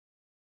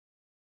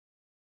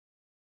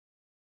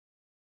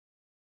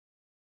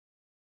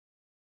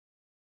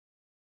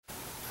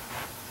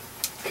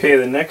Okay,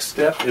 the next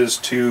step is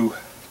to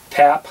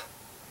tap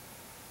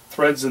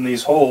threads in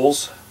these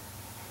holes.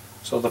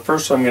 So the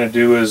first one I'm going to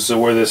do is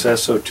where this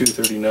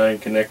SO239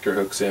 connector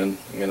hooks in.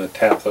 I'm going to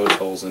tap those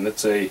holes, and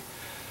it's a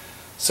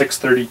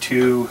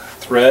 632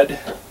 thread.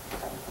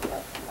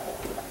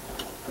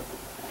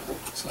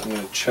 So I'm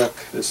going to chuck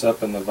this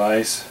up in the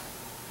vise.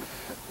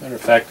 Matter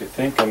of fact, I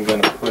think I'm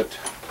going to put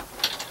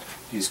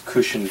these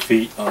cushion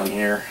feet on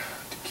here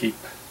to keep,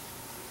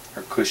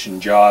 or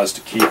cushion jaws to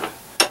keep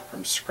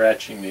from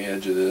scratching the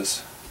edge of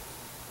this.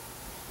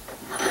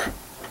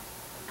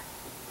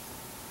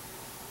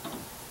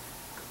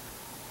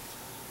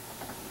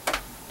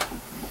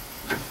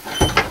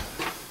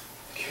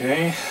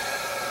 Okay.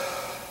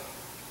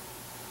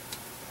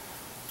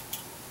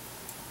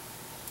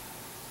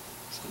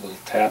 It's a little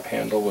tap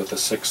handle with a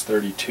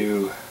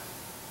 632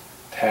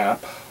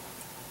 tap.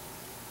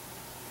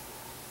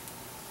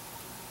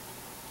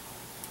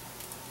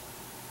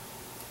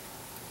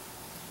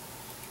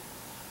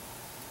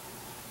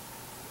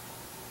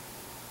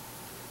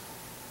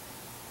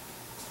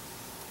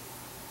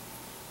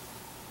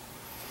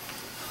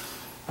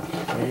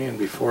 Okay, and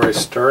before I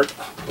start,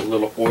 put a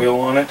little oil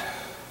on it.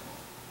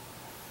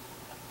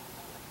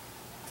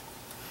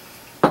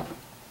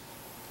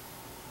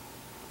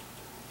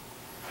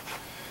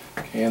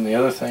 Okay, and the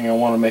other thing I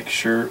want to make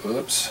sure,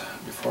 oops,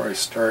 before I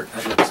start,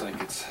 it looks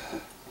like it's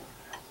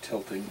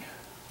tilting.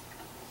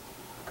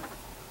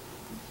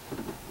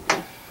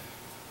 I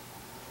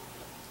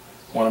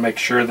want to make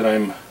sure that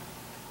I'm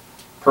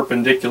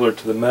perpendicular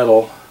to the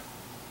metal.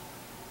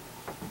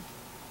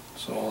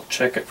 So I'll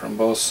check it from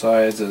both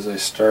sides as I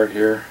start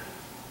here.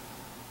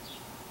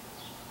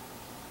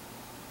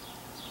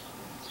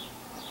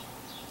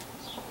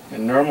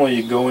 And normally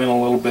you go in a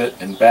little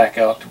bit and back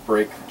out to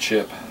break the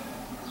chip.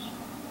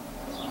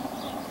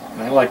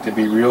 And I like to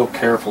be real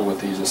careful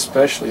with these,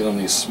 especially on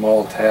these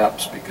small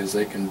taps, because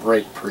they can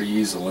break pretty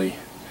easily.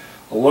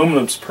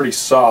 Aluminum's pretty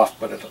soft,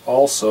 but it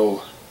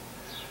also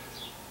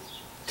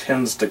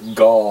tends to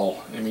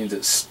gall. It means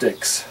it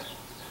sticks.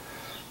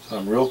 So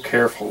I'm real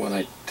careful when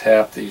I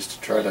tap these to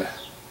try to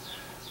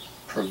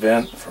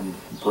prevent from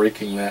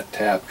breaking that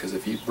tap, because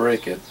if you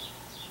break it,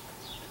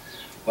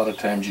 a lot of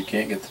times you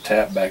can't get the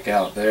tap back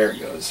out. There it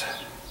goes.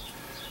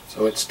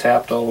 So it's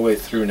tapped all the way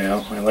through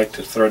now. I like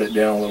to thread it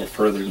down a little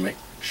further to make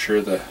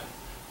sure the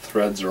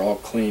threads are all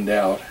cleaned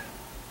out.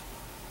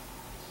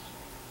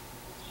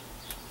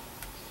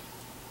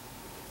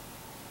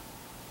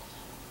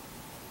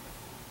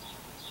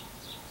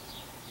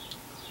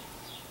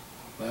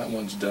 That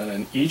one's done,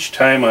 and each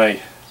time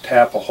I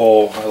tap a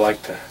hole, I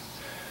like to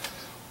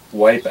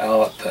wipe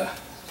out the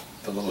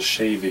little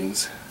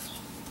shavings.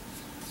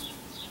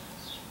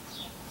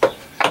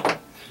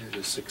 Here's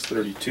a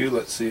 632.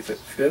 Let's see if it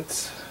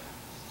fits.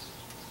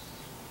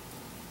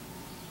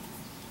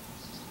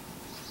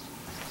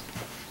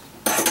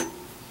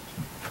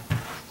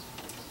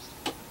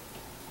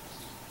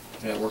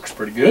 That works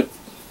pretty good.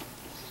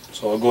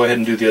 So I'll go ahead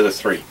and do the other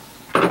three.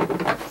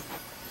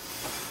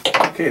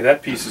 Okay,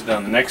 that piece is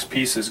done. The next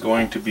piece is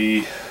going to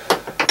be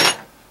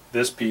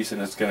this piece,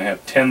 and it's going to have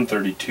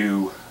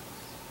 1032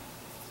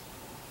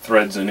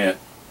 threads in it.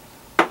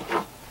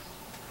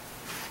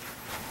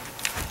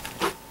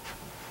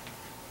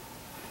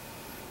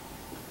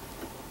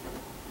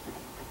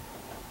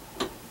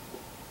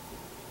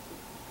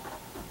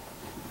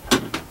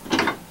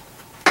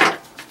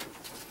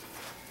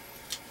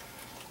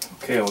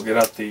 Okay, we'll get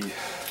out the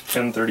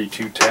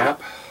 1032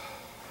 tap.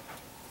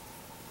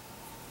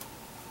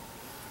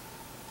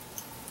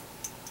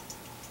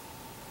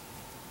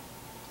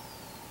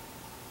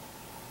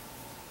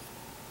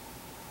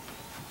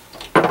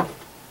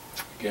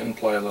 Again,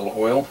 apply a little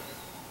oil.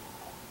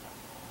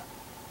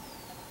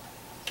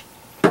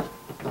 And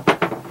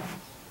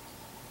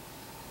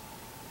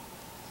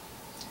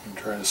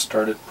try to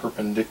start it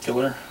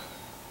perpendicular.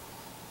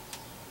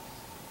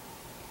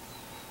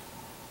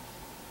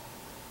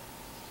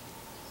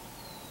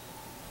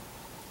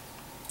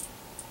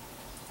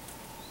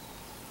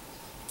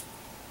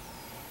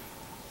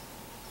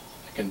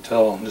 I can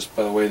tell just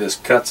by the way this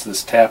cuts,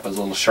 this tap is a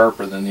little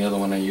sharper than the other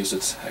one I used.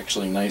 It's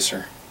actually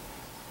nicer.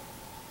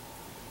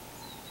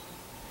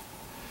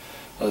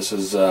 This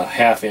is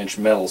half-inch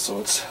metal, so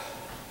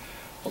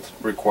it'll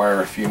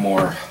require a few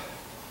more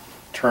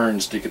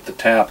turns to get the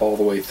tap all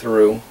the way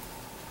through.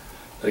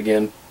 But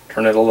again,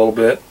 turn it a little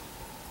bit.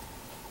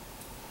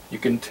 You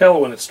can tell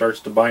when it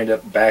starts to bind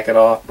up, back it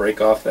off, break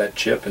off that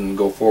chip, and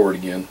go forward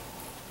again.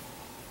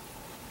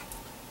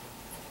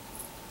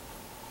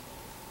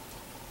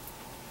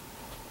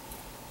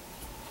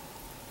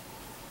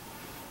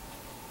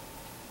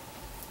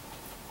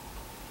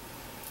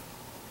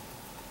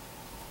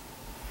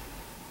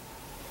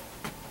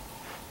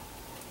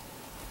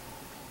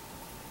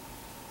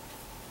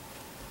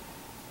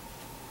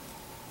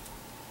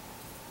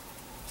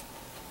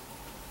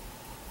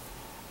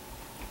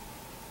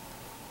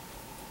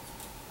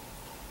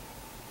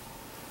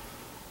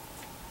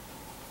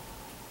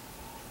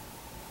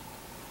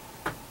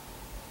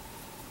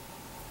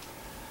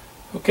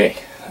 Okay,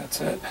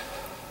 that's it.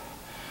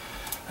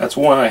 That's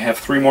one. I have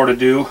 3 more to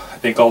do. I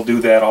think I'll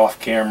do that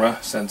off camera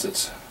since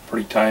it's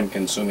pretty time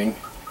consuming.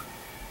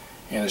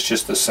 And it's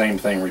just the same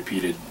thing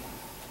repeated.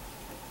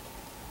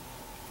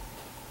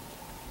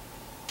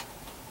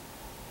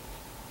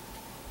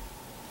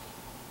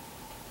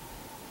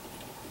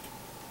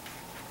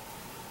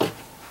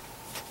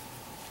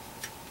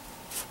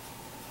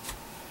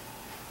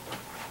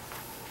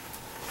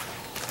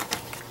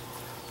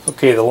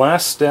 Okay, the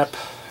last step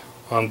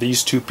on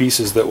these 2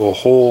 pieces that will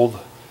hold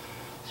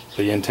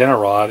the antenna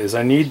rod is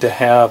I need to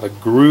have a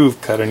groove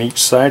cut on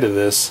each side of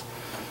this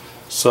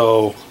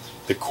so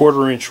the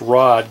 1/4-inch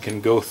rod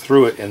can go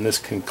through it and this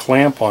can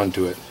clamp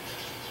onto it.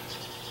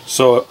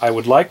 So I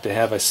would like to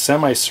have a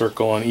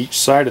semicircle on each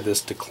side of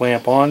this to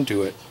clamp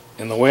onto it,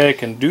 and the way I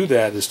can do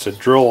that is to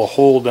drill a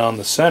hole down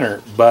the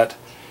center. But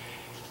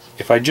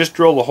if I just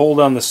drilled a hole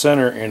down the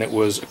center and it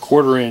was a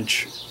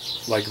 1/4-inch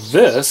like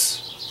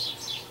this,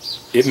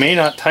 it may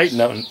not tighten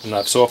up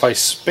enough. So if I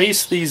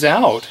space these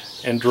out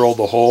and drill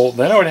the hole,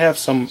 then I would have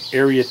some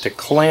area to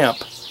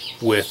clamp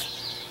with.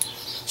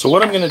 So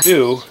what I'm going to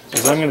do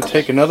is I'm going to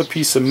take another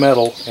piece of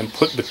metal and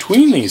put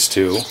between these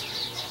 2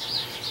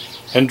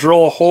 and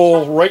drill a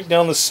hole right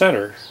down the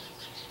center.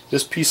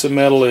 This piece of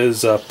metal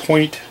is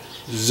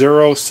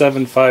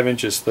 0.075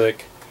 inches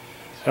thick.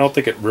 I don't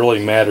think it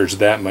really matters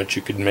that much.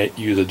 You could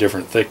use a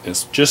different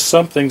thickness. Just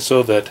something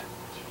so that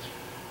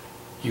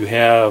you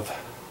have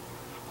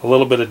a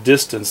little bit of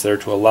distance there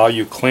to allow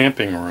you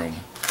clamping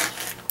room.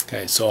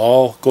 Okay, so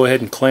I'll go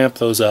ahead and clamp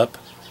those up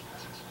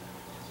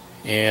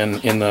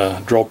and in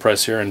the drill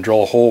press here and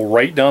drill a hole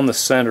right down the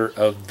center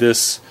of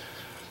this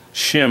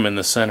shim in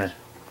the center.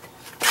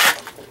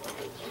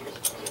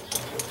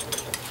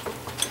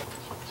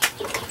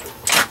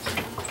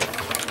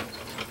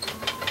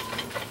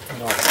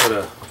 And I'll put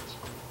a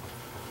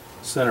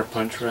center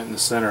punch right in the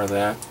center of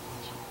that.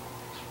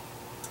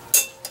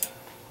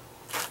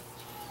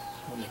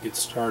 Let me get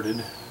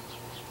started.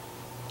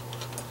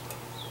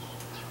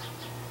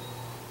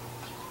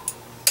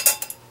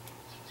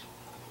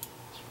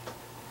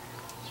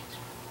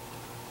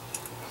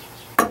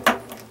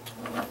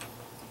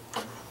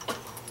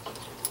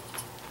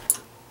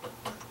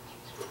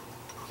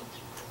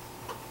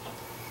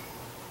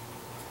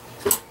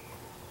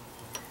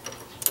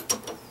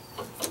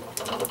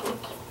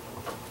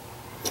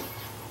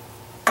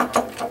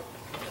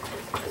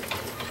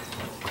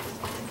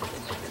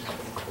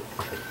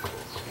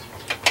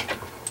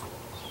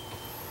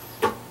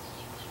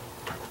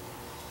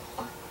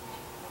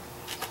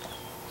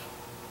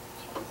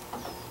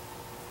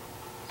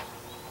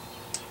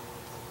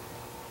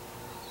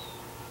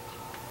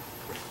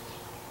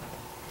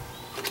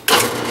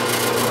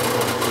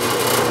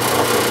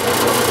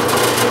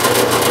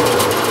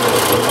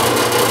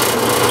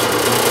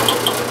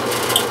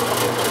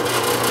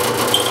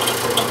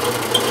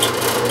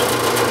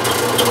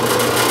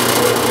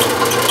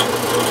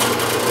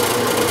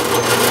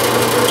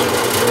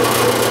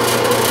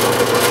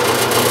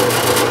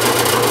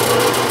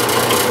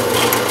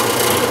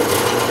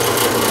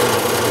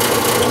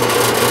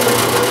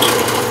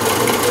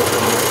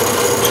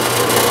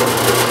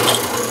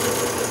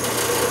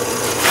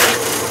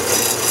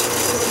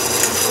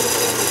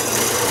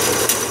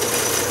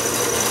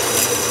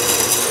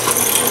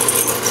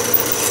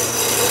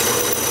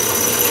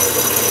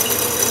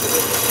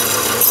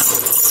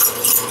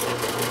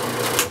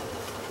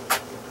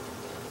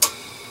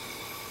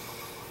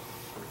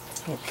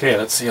 Okay,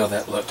 let's see how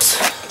that looks.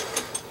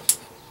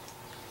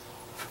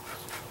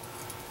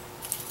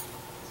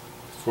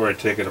 Before I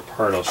take it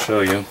apart, I'll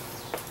show you.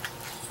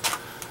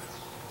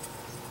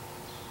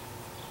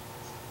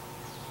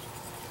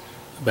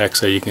 The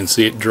backside, you can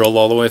see it drilled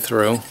all the way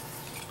through.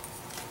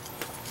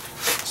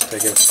 Let's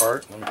take it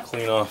apart. Let me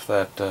clean off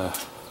that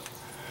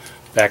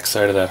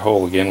backside of that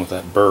hole again with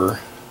that burr.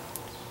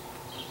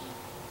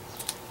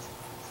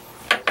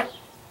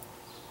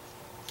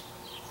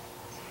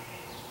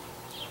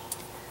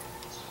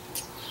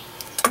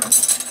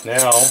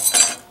 Now,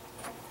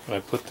 when I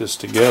put this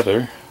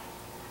together,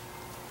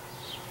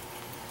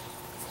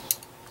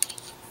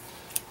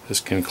 this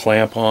can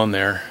clamp on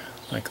there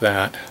like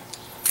that.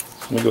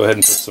 Let me go ahead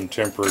and put some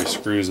temporary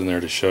screws in there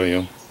to show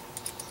you.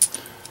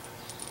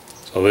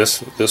 So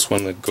this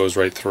one that goes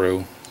right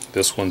through,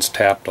 this one's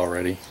tapped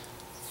already.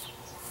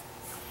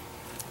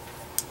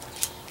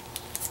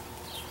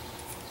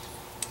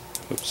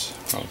 Oops,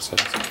 wrong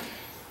side.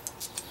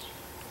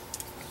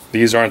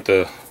 These aren't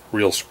the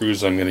real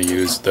screws I'm going to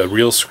use. The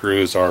real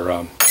screws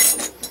are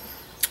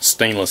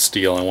stainless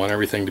steel. I want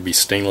everything to be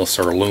stainless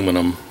or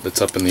aluminum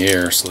that's up in the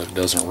air so that it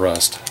doesn't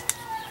rust.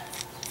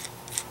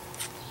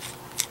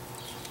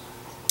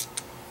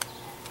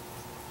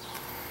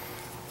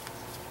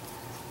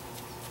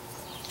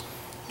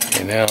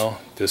 Okay, now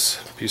this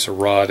piece of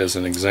rod as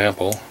an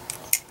example.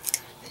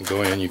 You can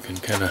go in, you can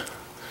kind of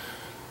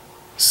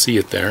see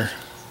it there.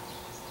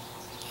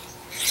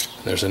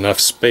 There's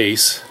enough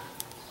space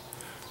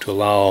to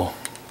allow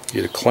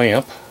you to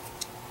clamp.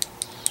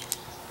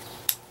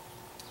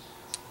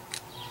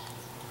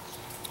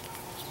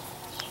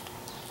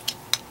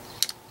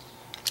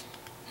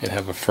 and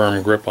have a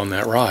firm grip on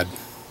that rod.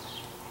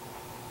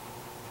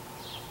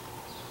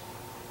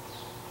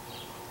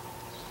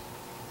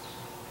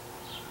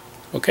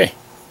 Okay,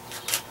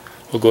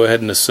 we'll go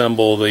ahead and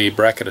assemble the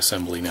bracket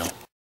assembly now.